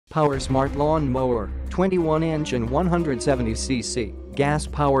PowerSmart Lawn Mower, 21-inch and 170cc,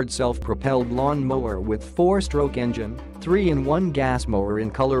 gas-powered self-propelled lawn mower with 4-stroke engine, 3-in-1 gas mower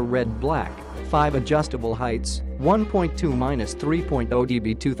in color red-black, 5 adjustable heights, 1.2-3.0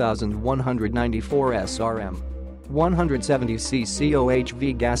 dB 2194 SRM. 170cc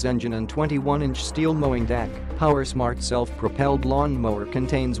OHV gas engine and 21-inch steel mowing deck. PowerSmart self-propelled lawn mower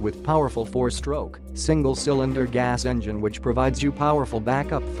contains with powerful 4-stroke, single-cylinder gas engine which provides you powerful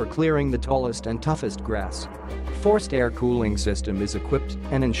backup for clearing the tallest and toughest grass. Forced air cooling system is equipped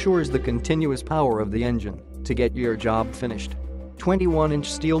and ensures the continuous power of the engine to get your job finished.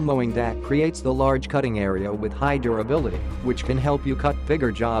 21-inch steel mowing deck creates the large cutting area with high durability, which can help you cut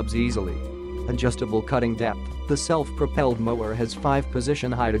bigger jobs easily. Adjustable cutting depth. The self-propelled mower has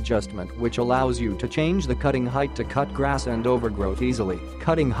 5-position height adjustment which allows you to change the cutting height to cut grass and overgrowth easily.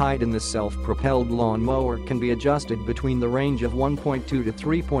 Cutting height in the self-propelled lawn mower can be adjusted between the range of 1.2 to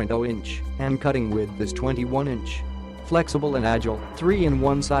 3.0 inch and cutting width is 21 inch. Flexible and agile,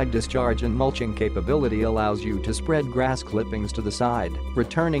 3-in-1 side discharge and mulching capability allows you to spread grass clippings to the side,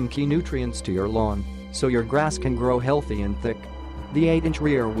 returning key nutrients to your lawn so your grass can grow healthy and thick. The 8-inch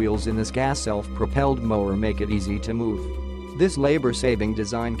rear wheels in this gas self-propelled mower make it easy to move. This labor-saving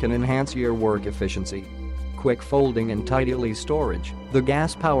design can enhance your work efficiency. Quick folding and tidily storage. The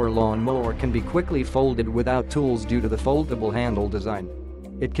gas power lawn mower can be quickly folded without tools due to the foldable handle design.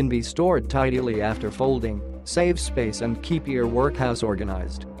 It can be stored tidily after folding, save space and keep your workhouse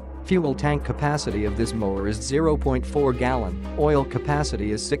organized. Fuel tank capacity of this mower is 0.4 gallon, oil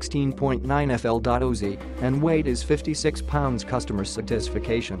capacity is 16.9 fl.oz, and weight is 56 pounds. Customer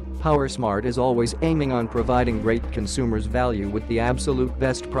satisfaction. PowerSmart is always aiming on providing great consumers value with the absolute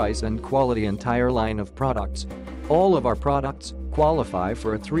best price and quality entire line of products. All of our products qualify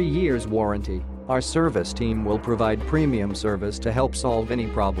for a 3 years warranty. Our service team will provide premium service to help solve any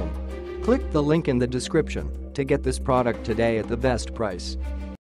problem. Click the link in the description to get this product today at the best price.